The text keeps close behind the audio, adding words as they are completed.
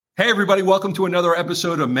Hey, everybody. Welcome to another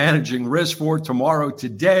episode of Managing Risk for Tomorrow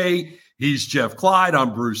Today. He's Jeff Kleid.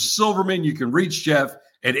 I'm Bruce Silverman. You can reach Jeff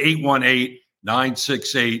at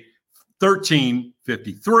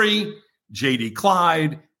 818-968-1353.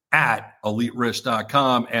 jdkleid at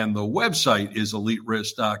eliterisk.com. And the website is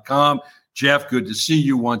eliterisk.com. Jeff, good to see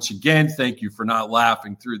you once again. Thank you for not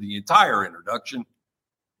laughing through the entire introduction.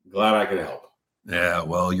 Glad I could help. Yeah,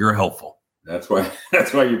 well, you're helpful. That's why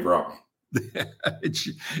you brought me.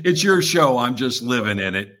 It's your show. I'm just living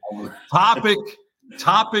in it. Topic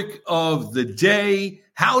of the day: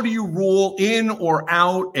 how do you rule in or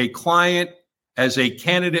out a client as a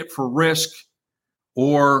candidate for risk,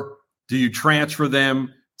 or do you transfer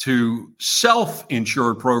them to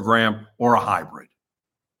self-insured program or a hybrid?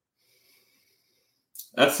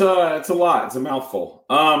 That's a lot. It's a mouthful.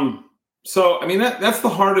 So I mean that's the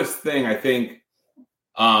hardest thing, I think.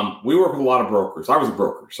 We work with a lot of brokers. I was a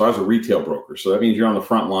broker, so I was a retail broker. So that means you're on the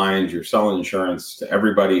front lines. You're selling insurance to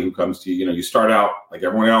everybody who comes to you. You know, you start out like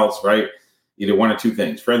everyone else, right? Either one or two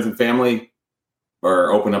things: friends and family,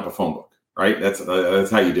 or open up a phone book. Right?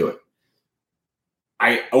 That's how you do it.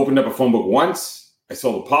 I opened up a phone book once. I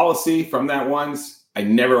sold a policy from that once. I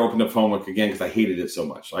never opened up a phone book again because I hated it so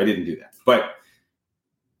much. So I didn't do that. But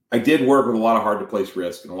I did work with a lot of hard to place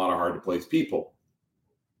risk and a lot of hard to place people.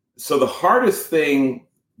 So the hardest thing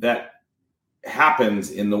that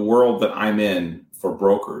happens in the world that I'm in for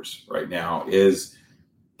brokers right now is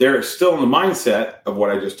they're still in the mindset of what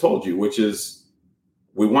I just told you, which is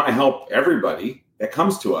we want to help everybody that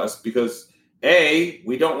comes to us because A,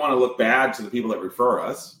 we don't want to look bad to the people that refer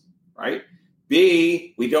us, right?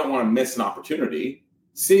 B, we don't want to miss an opportunity.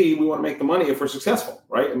 C, we want to make the money if we're successful,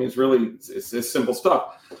 right? I mean, it's simple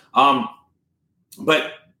stuff.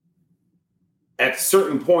 But at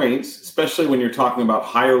certain points, especially when you're talking about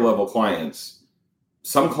higher level clients,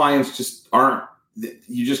 some clients just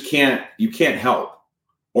you can't help,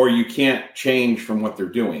 or you can't change from what they're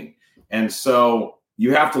doing. And so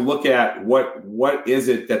you have to look at what is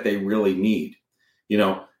it that they really need, you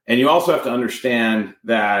know, and you also have to understand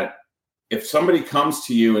that if somebody comes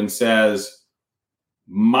to you and says,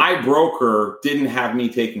 my broker didn't have me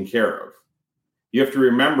taken care of, you have to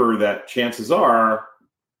remember that chances are,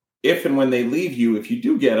 if and when they leave you, if you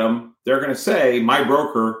do get them, they're going to say, my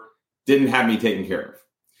broker didn't have me taken care of.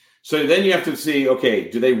 So then you have to see,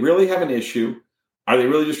 okay, do they really have an issue? Are they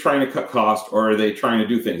really just trying to cut costs, or are they trying to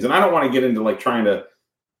do things? And I don't want to get into like trying to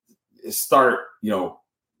start, you know,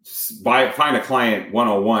 find a client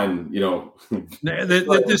 101, you know.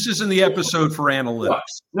 This isn't the episode for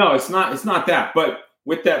analytics. No, it's not that. But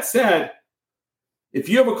with that said, if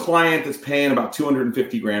you have a client that's paying about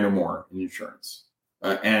 $250,000 or more in insurance,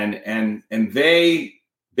 and they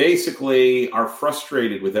basically are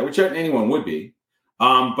frustrated with that, which anyone would be,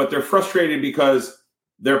 but they're frustrated because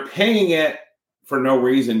they're paying it for no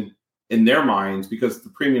reason in their minds because the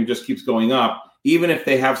premium just keeps going up, even if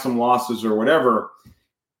they have some losses or whatever.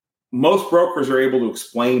 Most brokers are able to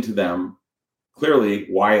explain to them clearly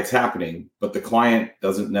why it's happening, but the client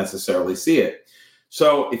doesn't necessarily see it.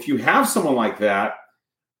 So if you have someone like that,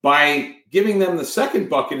 by giving them the second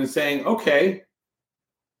bucket and saying, okay,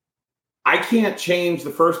 I can't change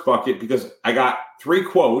the first bucket because I got 3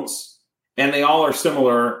 quotes and they all are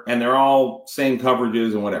similar and they're all same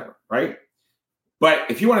coverages and whatever, right?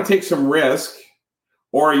 But if you want to take some risk,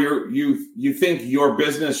 or you think your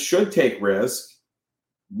business should take risk,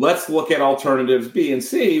 let's look at alternatives B and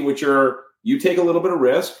C, which are you take a little bit of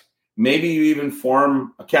risk. Maybe you even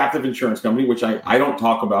form a captive insurance company, which I don't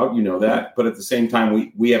talk about, you know that, but at the same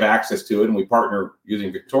time, we have access to it and we partner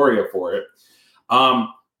using Victoria for it.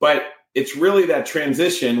 But it's really that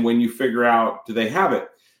transition when you figure out, do they have it?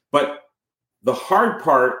 But the hard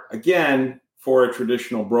part, again, for a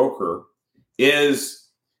traditional broker is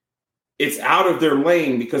it's out of their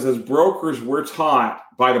lane because as brokers, we're taught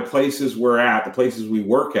by the places we're at, the places we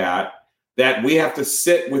work at, that we have to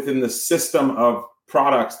sit within the system of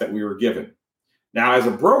products that we were given. Now, as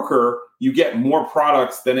a broker, you get more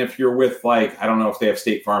products than if you're with, like, I don't know if they have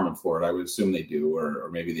State Farm in Florida. I would assume they do, or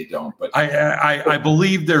maybe they don't. But I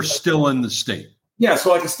believe they're still in the state. Yeah,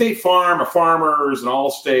 so like a State Farm, a Farmers, an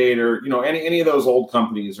Allstate, or, you know, any of those old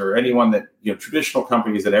companies, or anyone that, you know, traditional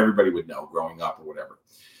companies that everybody would know growing up or whatever.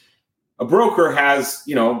 A broker has,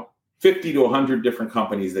 you know, 50 to 100 different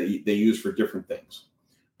companies that they use for different things.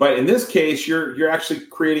 But in this case, you're actually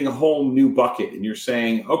creating a whole new bucket, and you're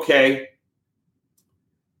saying, okay,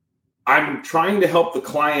 I'm trying to help the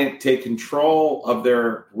client take control of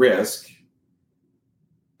their risk.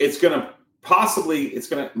 Most likely it's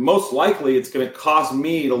going to cause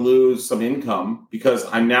me to lose some income because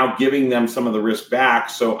I'm now giving them some of the risk back.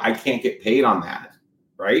 So I can't get paid on that.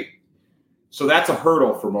 right? So that's a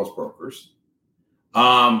hurdle for most brokers.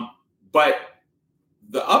 But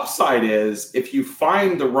the upside is if you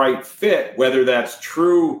find the right fit, whether that's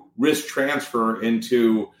true risk transfer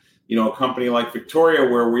into, a company like Victoria,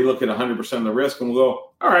 where we look at 100% of the risk and we'll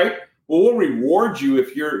go, all right, well, we'll reward you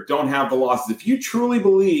if you don't have the losses. If you truly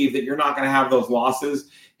believe that you're not going to have those losses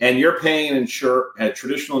and you're paying a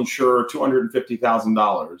traditional insurer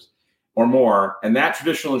 $250,000 or more, and that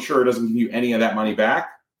traditional insurer doesn't give you any of that money back,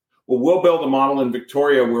 well, we'll build a model in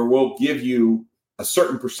Victoria where we'll give you a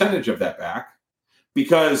certain percentage of that back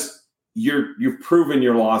because you've proven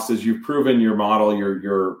your losses, you've proven your model,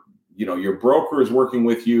 your broker is working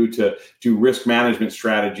with you to do risk management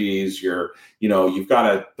strategies. You've got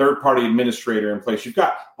a third-party administrator in place. You've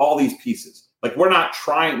got all these pieces. Like we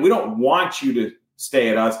don't want you to stay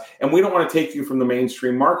at us, and we don't want to take you from the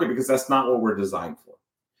mainstream market because that's not what we're designed for.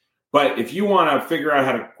 But if you want to figure out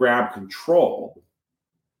how to grab control,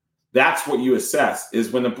 that's what you assess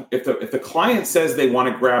is if the client says they want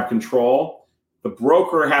to grab control, the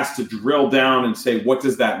broker has to drill down and say, what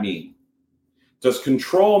does that mean? Does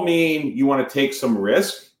control mean you want to take some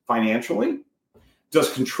risk financially?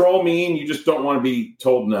 Does control mean you just don't want to be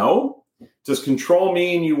told no? Does control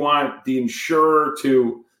mean you want the insurer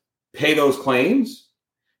to pay those claims?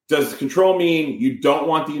 Does control mean you don't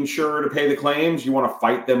want the insurer to pay the claims? You want to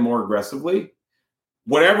fight them more aggressively?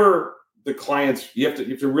 Whatever the clients, you have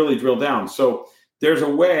to really drill down. So there's a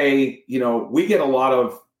way, we get a lot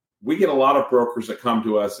of brokers that come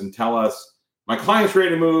to us and tell us, my client's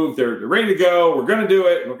ready to move. They're ready to go. We're going to do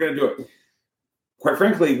it. We're going to do it. Quite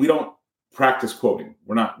frankly, we don't practice quoting.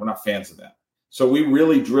 We're not fans of that. So we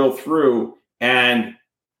really drill through, and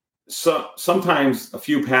sometimes a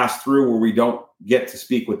few pass through where we don't get to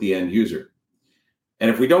speak with the end user. And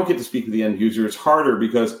if we don't get to speak with the end user, it's harder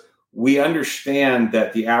because we understand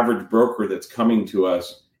that the average broker that's coming to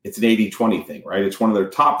us, it's an 80-20 thing, right? It's one of their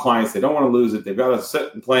top clients. They don't want to lose it. They've got a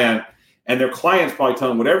set and plan. And their clients probably tell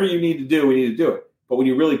them, whatever you need to do, we need to do it. But when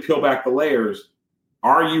you really peel back the layers,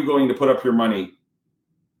 are you going to put up your money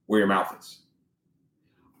where your mouth is?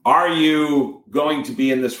 Are you going to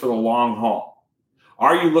be in this for the long haul?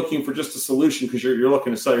 Are you looking for just a solution because you're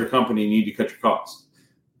looking to sell your company and you need to cut your costs?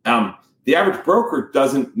 The average broker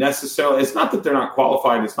doesn't necessarily, it's not that they're not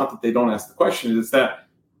qualified. It's not that they don't ask the question. It's that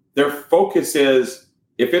their focus is,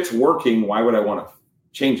 if it's working, why would I want to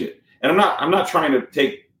change it? And I'm not trying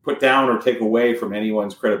to put down or take away from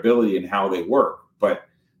anyone's credibility in how they work. But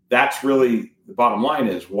that's really the bottom line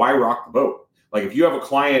is, why rock the boat? Like if you have a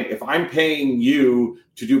client, if I'm paying you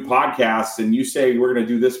to do podcasts and you say we're going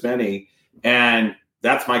to do this many and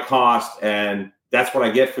that's my cost and that's what I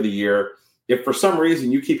get for the year. If for some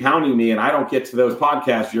reason you keep hounding me and I don't get to those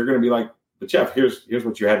podcasts, you're going to be like, but Jeff, here's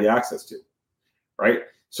what you had the access to, right?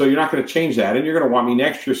 So you're not going to change that. And you're going to want me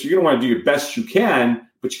next year. So you're going to want to do your best you can,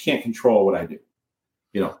 but you can't control what I do.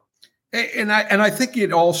 And I think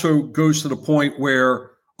it also goes to the point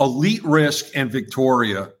where Elite Risk and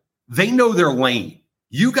Victoria, they know their lane.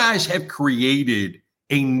 You guys have created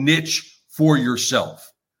a niche for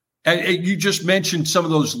yourself. And you just mentioned some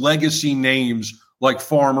of those legacy names like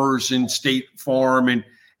Farmers and State Farm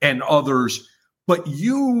and others. But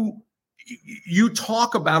you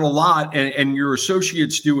talk about a lot, and your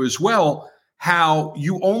associates do as well, how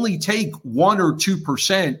you only take 1 or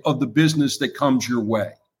 2% of the business that comes your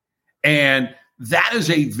way. And that is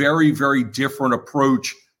a very, very different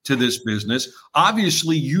approach to this business.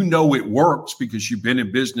 Obviously, it works because you've been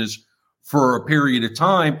in business for a period of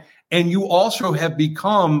time. And you also have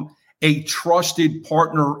become a trusted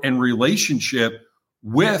partner and relationship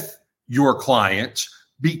with your clients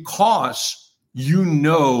because you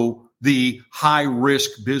know the high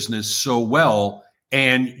risk business so well,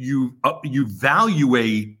 and you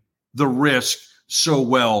evaluate the risk so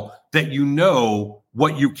well that you know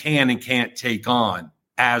what you can and can't take on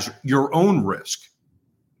as your own risk.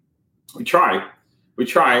 We try.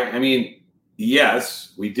 I mean,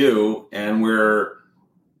 yes, we do. And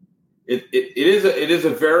it is a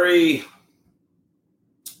very,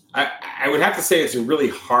 I would have to say it's a really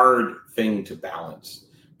hard thing to balance,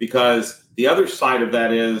 because the other side of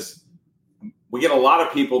that is we get a lot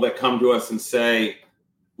of people that come to us and say,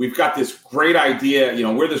 we've got this great idea,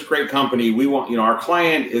 we're this great company. We want, our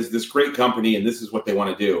client is this great company and this is what they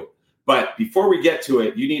want to do. But before we get to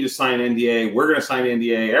it, you need to sign an NDA. We're going to sign an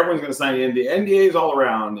NDA. Everyone's going to sign an NDA. NDAs all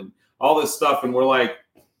around and all this stuff. And we're like,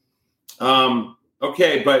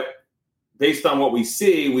 okay, but based on what we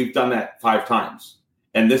see, we've done that 5 times.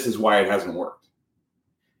 And this is why it hasn't worked.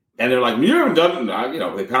 And they're like, you haven't done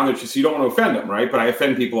it. They pound their chest. You don't want to offend them, right? But I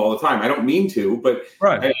offend people all the time. I don't mean to, but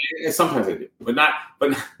right. Sometimes I do, but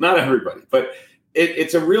not everybody. But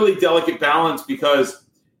it's a really delicate balance because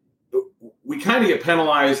we kind of get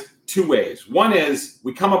penalized two ways. One is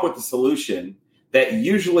we come up with a solution that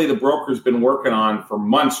usually the broker's been working on for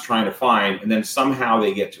months trying to find, and then somehow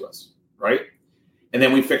they get to us, right? And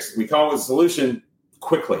then we come up with a solution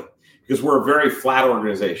quickly because we're a very flat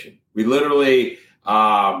organization. We literally, if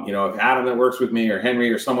Adam that works with me or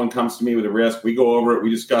Henry or someone comes to me with a risk, we go over it, we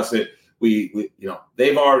discuss it.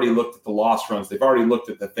 They've already looked at the loss runs. They've already looked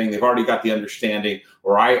at the thing. They've already got the understanding,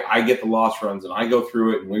 or I get the loss runs and I go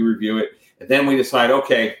through it and we review it. And then we decide,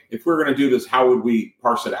 okay, if we're going to do this, how would we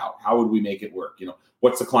parse it out? How would we make it work?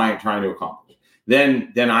 What's the client trying to accomplish?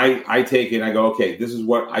 Then I take it and I go, okay, this is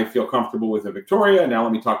what I feel comfortable with at Victoria. Now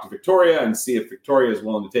let me talk to Victoria and see if Victoria is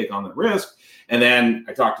willing to take on the risk. And then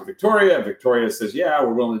I talk to Victoria. Victoria says, yeah,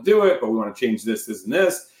 we're willing to do it, but we want to change this, this, and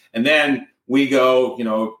this. And then we go,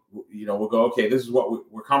 we'll go, okay, this is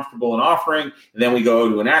what we're comfortable in offering. And then we go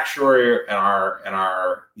to an actuary and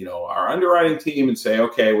our underwriting team and say,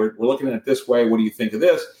 okay, we're looking at it this way. What do you think of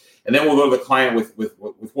this? And then we'll go to the client with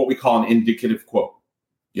what we call an indicative quote.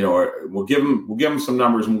 Or we'll give them some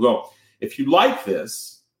numbers and we'll go, if you like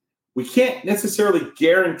this, we can't necessarily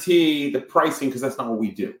guarantee the pricing because that's not what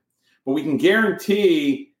we do. But we can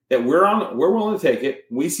guarantee that we're willing to take it.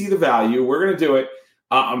 We see the value. We're going to do it.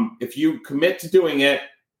 If you commit to doing it,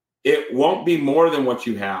 it won't be more than what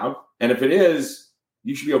you have. And if it is,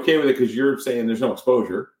 you should be okay with it because you're saying there's no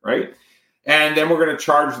exposure, right? And then we're going to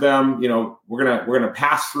charge them, we're going to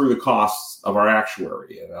pass through the costs of our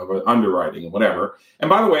actuary and of our underwriting and whatever. And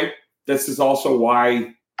by the way, this is also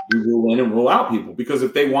why we rule in and rule out people, because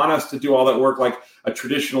if they want us to do all that work like a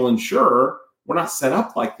traditional insurer, we're not set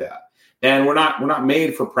up like that. And we're not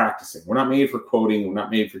made for practicing. We're not made for quoting. We're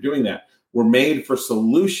not made for doing that. We're made for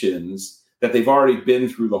solutions that they've already been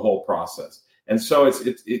through the whole process. And so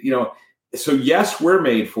so yes, we're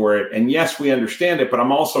made for it. And yes, we understand it, but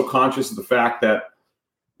I'm also conscious of the fact that,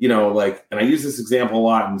 and I use this example a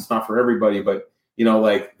lot and it's not for everybody, but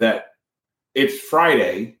that it's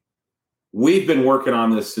Friday. We've been working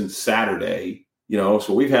on this since Saturday,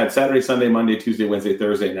 so we've had Saturday, Sunday, Monday, Tuesday, Wednesday,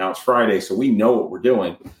 Thursday. Now it's Friday. So we know what we're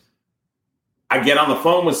doing. I get on the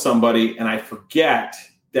phone with somebody and I forget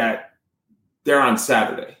that they're on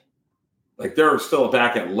Saturday. Like they're still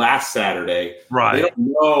back at last Saturday. Right. They don't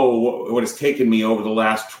know what has taken me over the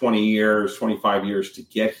last 20 years, 25 years to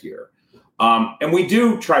get here. And we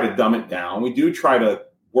do try to dumb it down. We do try to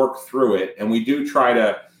work through it. And we do try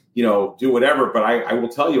to, do whatever. But I will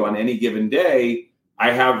tell you on any given day,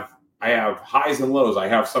 I have highs and lows. I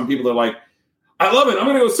have some people that are like, I love it. I'm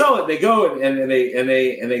going to go sell it. They go and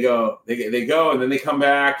they go and then they come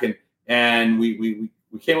back and we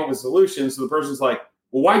came up with solutions. So the person's like,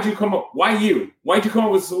 well, why'd you come up? Why'd you come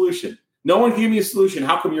up with a solution? No one gave me a solution.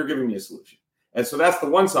 How come you're giving me a solution? And so that's the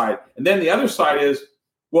one side. And then the other side is,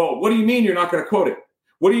 well, what do you mean you're not going to quote it?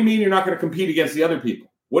 What do you mean you're not going to compete against the other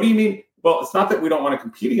people? What do you mean? Well, it's not that we don't want to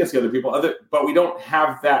compete against the other people, but we don't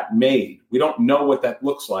have that made. We don't know what that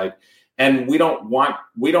looks like. And we don't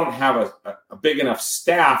have a big enough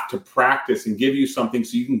staff to practice and give you something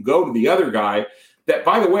so you can go to the other guy that,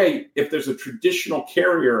 by the way, if there's a traditional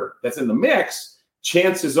carrier that's in the mix,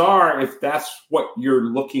 chances are, if that's what you're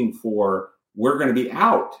looking for, we're going to be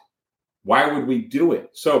out. Why would we do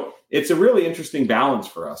it? So it's a really interesting balance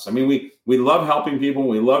for us. I mean, we love helping people.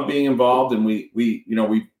 We love being involved, and we've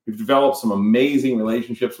developed some amazing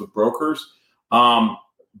relationships with brokers. But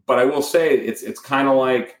I will say it's kind of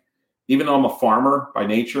like, even though I'm a farmer by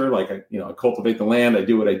nature, like I cultivate the land, I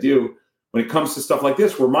do what I do. When it comes to stuff like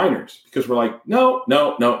this, we're minors because we're like, no.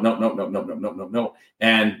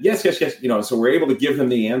 And yes. So we're able to give them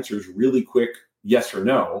the answers really quick, yes or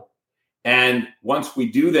no. And once we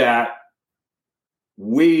do that,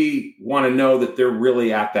 we want to know that they're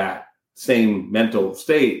really at that same mental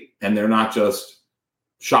state and they're not just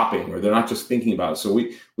shopping or they're not just thinking about it. So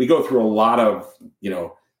we go through a lot of,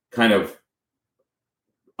 kind of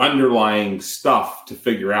underlying stuff to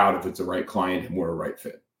figure out if it's the right client and we're a right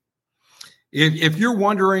fit. If you're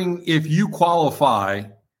wondering if you qualify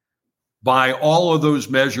by all of those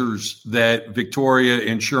measures that Victoria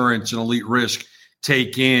Insurance and Elite Risk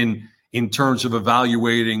take in terms of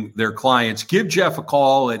evaluating their clients, give Jeff a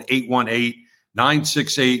call at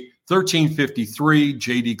 818-968-1353,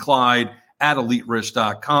 JD Kleid at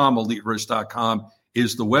EliteRisk.com. EliteRisk.com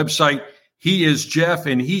is the website. He is Jeff,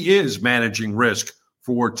 and he is managing risk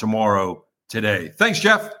for tomorrow today. Thanks,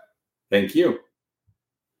 Jeff. Thank you.